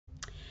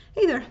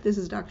Hey there, this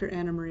is Dr.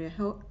 Anna Maria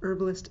Hill,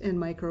 herbalist and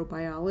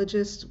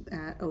microbiologist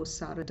at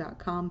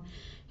osada.com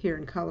here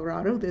in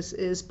Colorado. This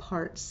is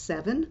part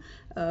 7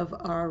 of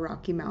our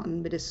Rocky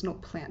Mountain Medicinal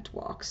Plant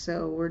Walk.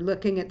 So we're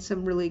looking at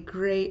some really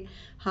great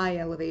high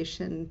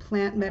elevation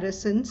plant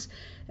medicines.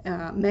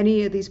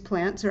 Many of these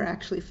plants are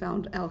actually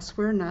found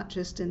elsewhere, not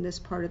just in this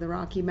part of the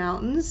Rocky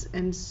Mountains.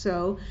 And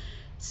so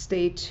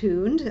stay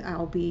tuned.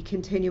 I'll be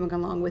continuing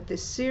along with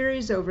this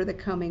series over the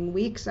coming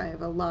weeks. I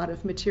have a lot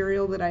of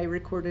material that I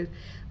recorded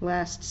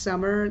last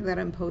summer that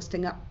I'm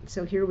posting up.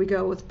 So here we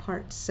go with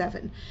part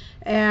 7.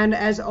 And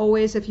as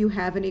always, if you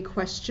have any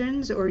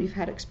questions or you've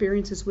had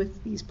experiences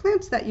with these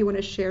plants that you want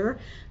to share,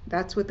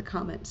 that's what the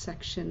comment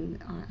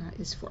section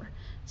is for.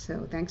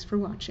 So thanks for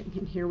watching,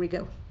 and here we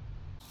go.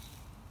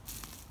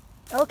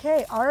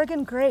 Okay,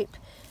 Oregon grape.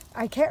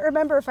 I can't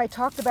remember if I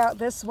talked about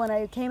this when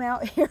I came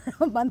out here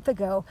a month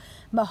ago.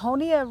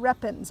 Mahonia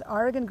repens,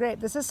 Oregon grape.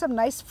 This is some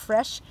nice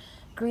fresh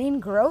green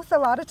growth. A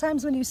lot of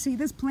times when you see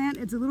this plant,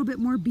 it's a little bit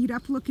more beat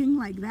up looking,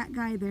 like that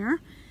guy there.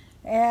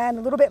 And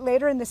a little bit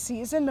later in the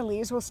season, the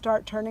leaves will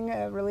start turning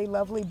a really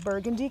lovely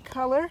burgundy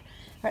color,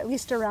 or at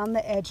least around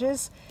the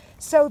edges.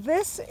 So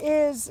this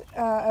is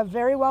a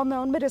very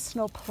well-known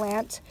medicinal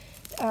plant.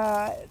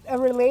 A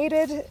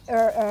related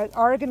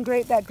Oregon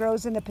grape that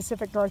grows in the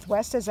Pacific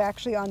Northwest is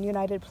actually on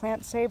United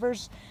Plant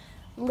Savers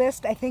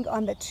list, I think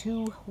on the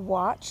to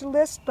watch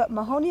list, but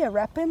Mahonia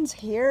repens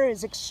here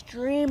is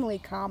extremely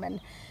common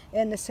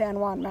in the San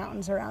Juan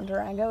Mountains around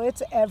Durango.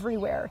 It's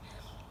everywhere.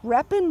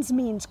 Repens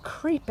means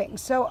creeping,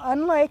 so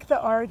unlike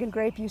the Oregon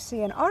grape you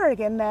see in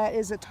Oregon that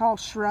is a tall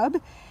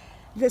shrub,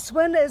 this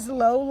one is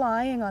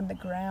low-lying on the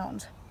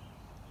ground.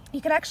 You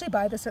can actually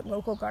buy this at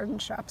local garden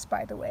shops,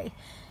 by the way.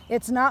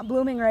 It's not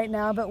blooming right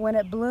now, but when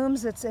it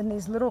blooms, it's in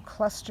these little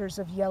clusters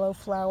of yellow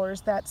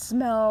flowers that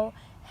smell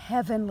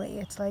heavenly.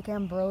 It's like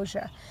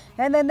ambrosia.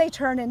 And then they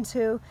turn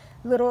into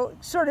little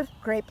sort of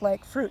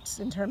grape-like fruits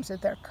in terms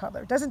of their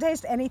color. Doesn't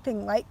taste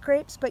anything like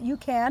grapes, but you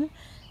can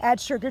add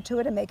sugar to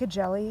it and make a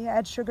jelly.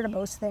 Add sugar to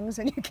most things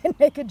and you can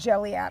make a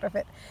jelly out of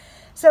it.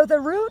 So the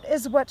root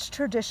is what's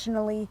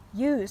traditionally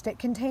used. It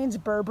contains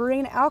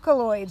berberine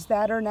alkaloids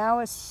that are now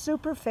a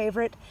super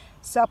favorite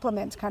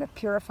supplement, kind of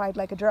purified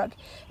like a drug.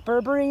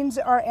 Berberines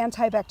are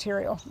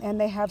antibacterial, and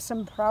they have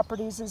some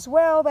properties as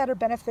well that are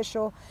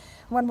beneficial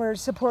when we're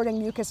supporting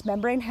mucous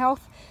membrane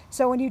health.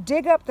 So when you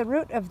dig up the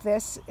root of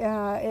this,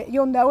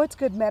 you'll know it's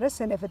good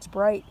medicine if it's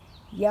bright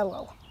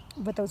yellow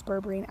with those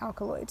berberine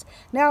alkaloids.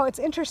 Now it's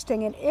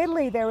interesting, in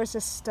Italy there was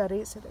a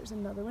study, so there's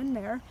another one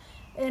there.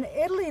 In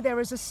Italy, there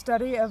was a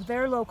study of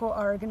their local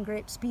Oregon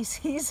grape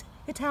species,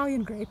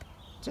 Italian grape,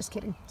 just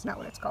kidding, it's not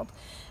what it's called.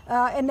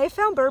 And they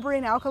found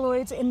berberine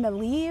alkaloids in the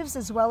leaves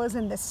as well as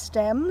in the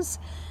stems.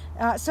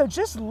 So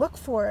just look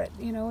for it,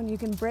 you know, and you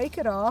can break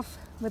it off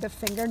with a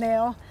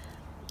fingernail.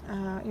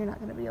 You're not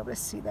going to be able to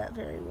see that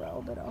very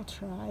well, but I'll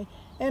try.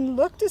 And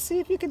look to see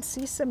if you can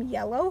see some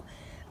yellow.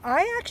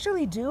 I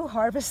actually do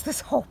harvest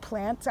this whole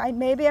plant.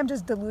 Maybe I'm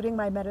just diluting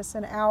my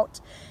medicine out.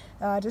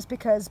 Just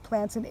because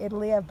plants in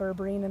Italy have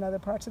berberine and other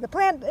parts of the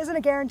plant isn't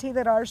a guarantee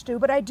that ours do,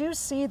 but I do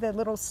see the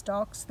little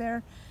stalks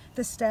there.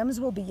 The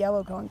stems will be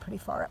yellow going pretty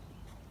far up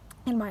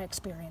in my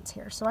experience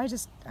here. So I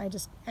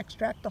just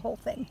extract the whole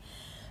thing.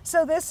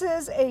 So this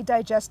is a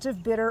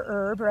digestive bitter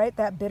herb, right?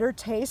 That bitter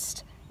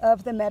taste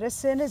of the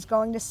medicine is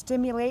going to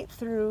stimulate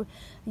through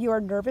your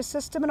nervous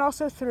system and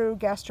also through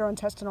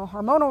gastrointestinal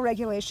hormonal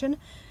regulation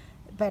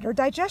better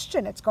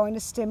digestion. It's going to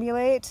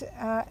stimulate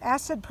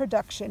acid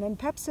production and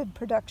pepsid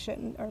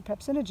production, or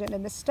pepsinogen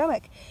in the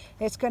stomach.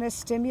 It's going to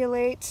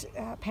stimulate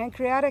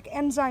pancreatic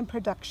enzyme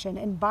production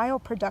and bile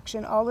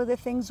production, all of the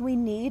things we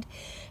need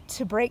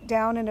to break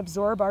down and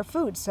absorb our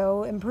food.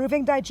 So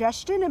improving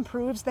digestion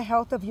improves the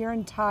health of your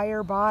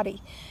entire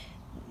body.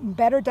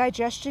 Better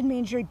digestion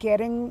means you're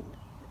getting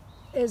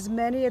as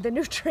many of the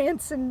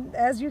nutrients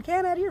as you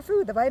can out of your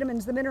food, the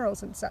vitamins, the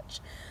minerals and such.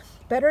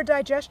 Better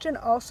digestion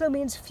also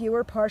means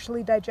fewer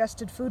partially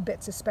digested food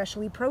bits,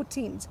 especially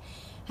proteins,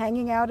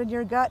 hanging out in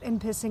your gut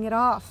and pissing it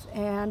off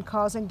and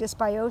causing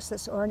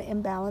dysbiosis or an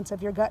imbalance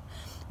of your gut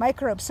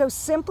microbes. So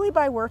simply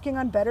by working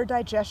on better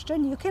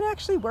digestion, you can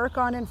actually work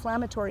on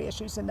inflammatory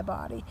issues in the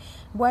body.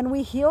 When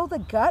we heal the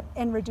gut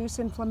and reduce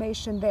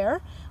inflammation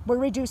there, we're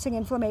reducing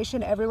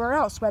inflammation everywhere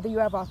else, whether you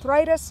have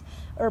arthritis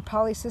or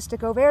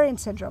polycystic ovarian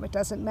syndrome. It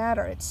doesn't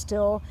matter. It's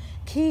still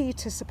key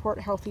to support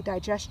healthy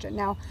digestion.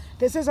 Now,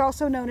 this is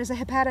also known as a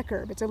hepatic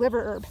herb. It's a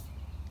liver herb.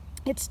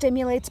 It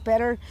stimulates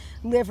better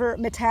liver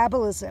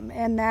metabolism,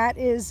 and that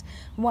is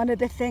one of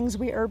the things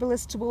we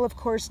herbalists will of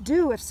course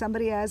do if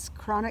somebody has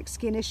chronic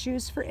skin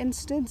issues, for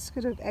instance,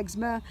 because of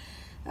eczema,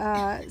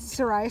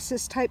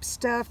 psoriasis type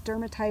stuff,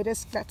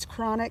 dermatitis, that's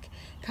chronic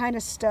kind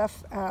of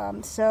stuff.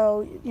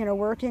 So, you know,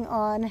 working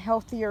on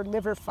healthier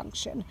liver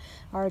function.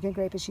 Oregon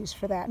grape is used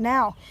for that.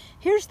 Now,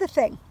 here's the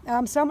thing.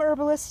 Some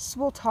herbalists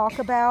will talk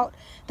about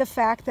the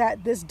fact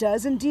that this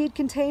does indeed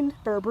contain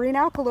berberine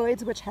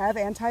alkaloids, which have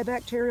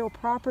antibacterial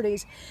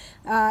properties,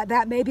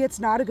 that maybe it's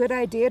not a good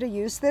idea to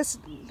use this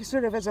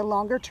sort of as a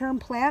longer term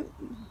plant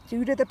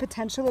due to the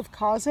potential of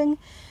causing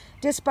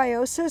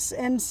dysbiosis,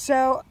 and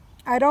so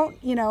I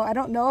don't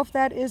know if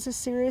that is a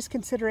serious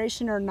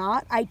consideration or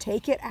not. I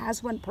take it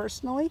as one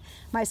personally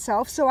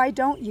myself, so I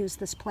don't use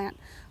this plant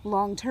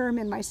long term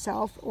in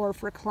myself or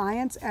for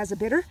clients as a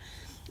bitter.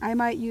 I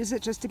might use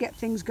it just to get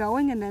things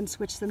going and then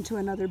switch them to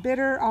another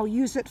bitter. I'll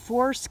use it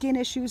for skin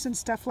issues and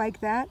stuff like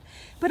that.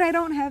 But I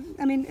don't have,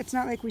 it's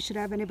not like we should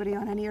have anybody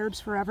on any herbs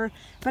forever,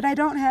 but I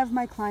don't have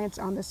my clients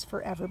on this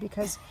forever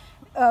because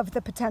of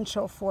the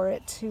potential for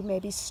it to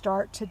maybe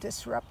start to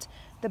disrupt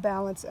the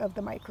balance of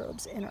the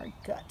microbes in our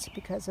gut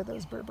because of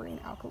those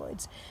berberine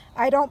alkaloids.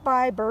 I don't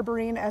buy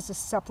berberine as a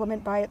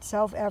supplement by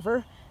itself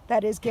ever.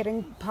 That is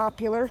getting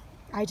popular.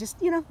 I just,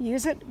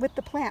 use it with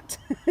the plant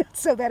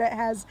so that it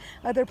has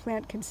other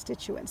plant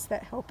constituents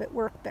that help it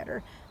work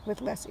better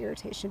with less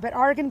irritation. But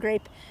Oregon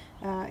grape,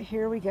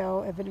 here we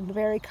go, a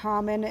very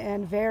common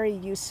and very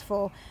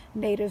useful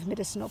native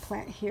medicinal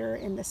plant here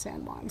in the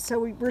San Juan. So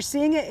we're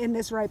seeing it in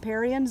this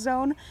riparian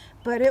zone,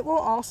 but it will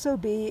also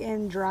be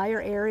in drier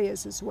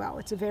areas as well.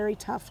 It's a very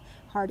tough,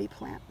 hardy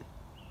plant.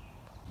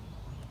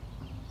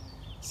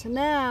 So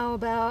now,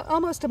 about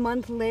almost a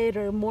month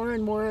later, more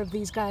and more of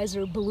these guys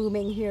are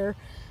blooming here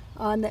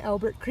on the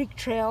Elbert Creek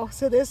Trail.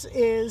 So this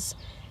is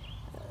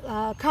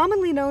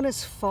commonly known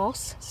as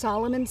false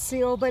Solomon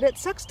seal, but it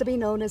sucks to be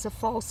known as a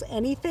false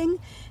anything.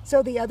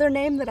 So the other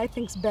name that I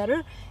think's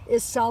better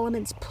is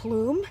Solomon's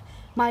plume,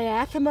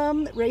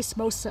 Myathemum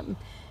racemosum.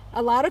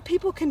 A lot of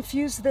people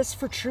confuse this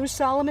for true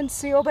Solomon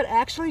seal, but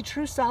actually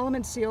true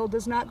Solomon seal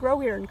does not grow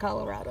here in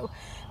Colorado.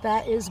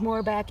 That is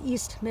more back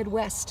east,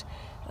 Midwest.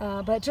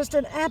 But just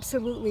an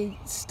absolutely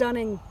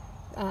stunning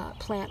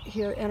plant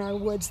here in our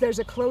woods. There's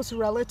a close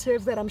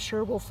relative that I'm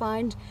sure we'll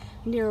find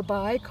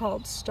nearby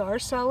called star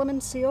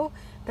Solomon seal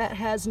that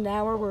has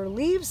narrower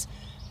leaves,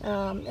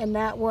 and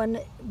that one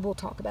we'll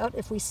talk about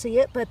if we see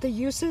it, but the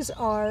uses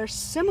are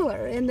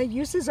similar, and the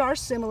uses are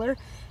similar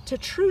to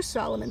true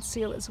Solomon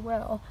seal as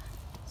well.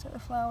 So the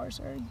flowers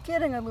are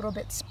getting a little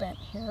bit spent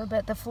here,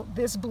 but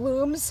this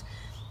blooms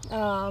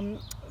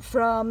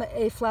from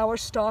a flower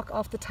stalk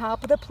off the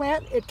top of the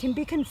plant. It can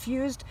be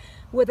confused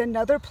with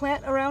another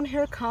plant around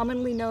here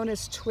commonly known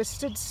as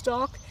twisted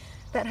stalk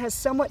that has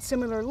somewhat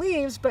similar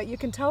leaves, but you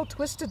can tell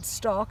twisted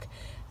stalk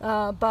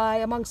by,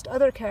 amongst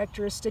other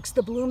characteristics,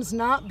 the blooms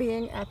not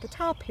being at the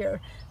top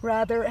here,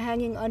 rather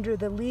hanging under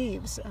the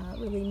leaves.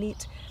 Really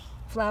neat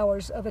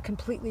flowers of a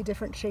completely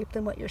different shape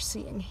than what you're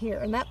seeing here.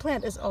 And that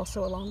plant is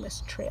also along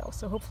this trail,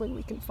 so hopefully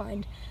we can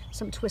find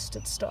some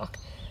twisted stalk.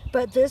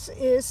 But this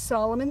is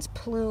Solomon's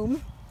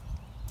plume.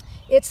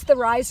 It's the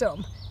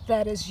rhizome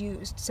that is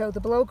used, so the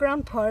below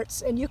ground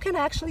parts, and you can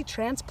actually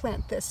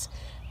transplant this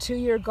to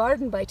your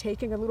garden by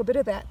taking a little bit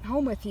of that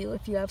home with you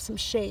if you have some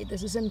shade.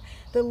 This is in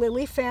the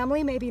lily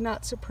family, maybe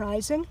not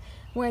surprising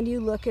when you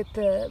look at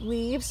the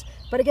leaves,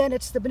 but again,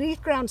 it's the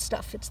beneath ground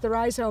stuff. It's the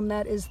rhizome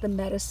that is the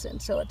medicine.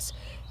 So it's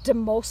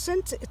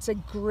demulcent. It's a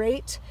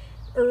great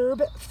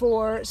herb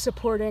for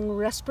supporting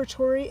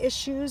respiratory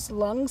issues,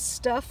 lung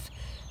stuff,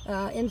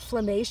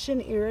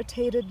 inflammation,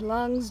 irritated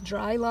lungs,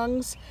 dry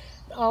lungs.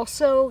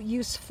 Also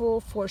useful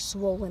for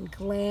swollen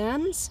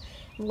glands,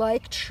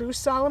 like true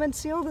Solomon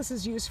seal. This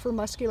is used for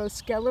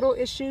musculoskeletal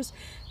issues,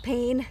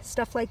 pain,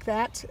 stuff like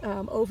that,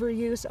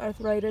 overuse,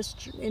 arthritis,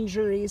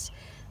 injuries,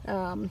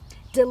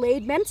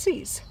 delayed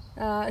menses,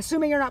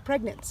 assuming you're not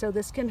pregnant. So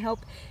this can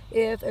help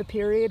if a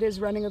period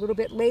is running a little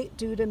bit late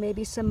due to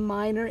maybe some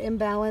minor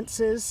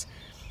imbalances.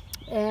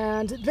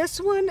 And this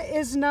one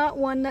is not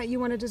one that you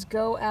want to just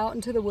go out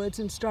into the woods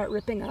and start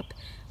ripping up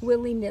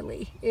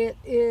willy-nilly. It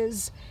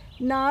is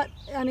not,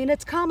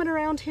 it's common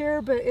around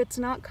here, but it's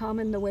not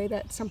common the way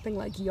that something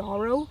like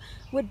yarrow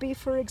would be,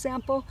 for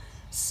example.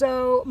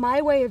 So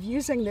my way of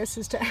using this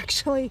is to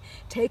actually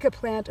take a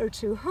plant or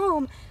two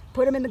home,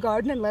 put them in the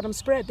garden and let them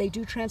spread. They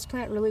do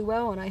transplant really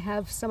well, and I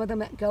have some of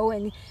them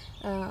going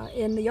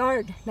in the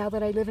yard now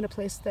that I live in a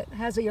place that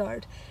has a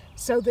yard.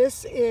 So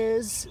this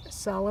is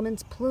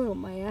Solomon's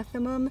plume,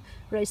 Myathemum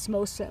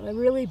racemosum, a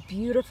really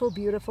beautiful,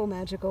 beautiful,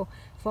 magical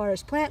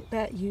forest plant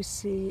that you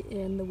see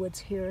in the woods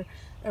here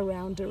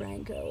around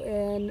Durango.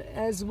 And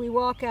as we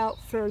walk out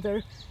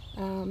further,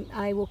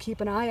 I will keep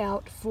an eye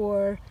out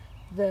for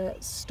the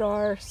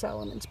star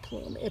Solomon's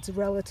plume. It's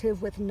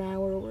relative with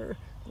narrower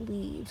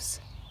leaves.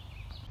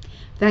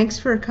 Thanks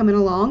for coming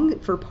along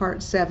for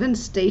part 7.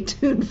 Stay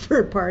tuned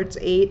for parts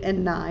 8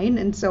 and 9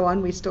 and so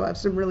on. We still have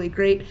some really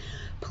great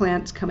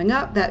plants coming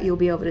up that you'll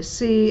be able to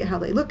see how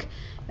they look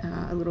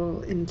a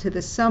little into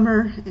the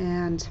summer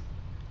and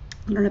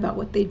learn about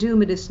what they do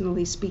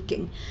medicinally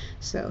speaking.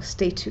 So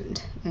stay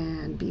tuned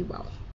and be well.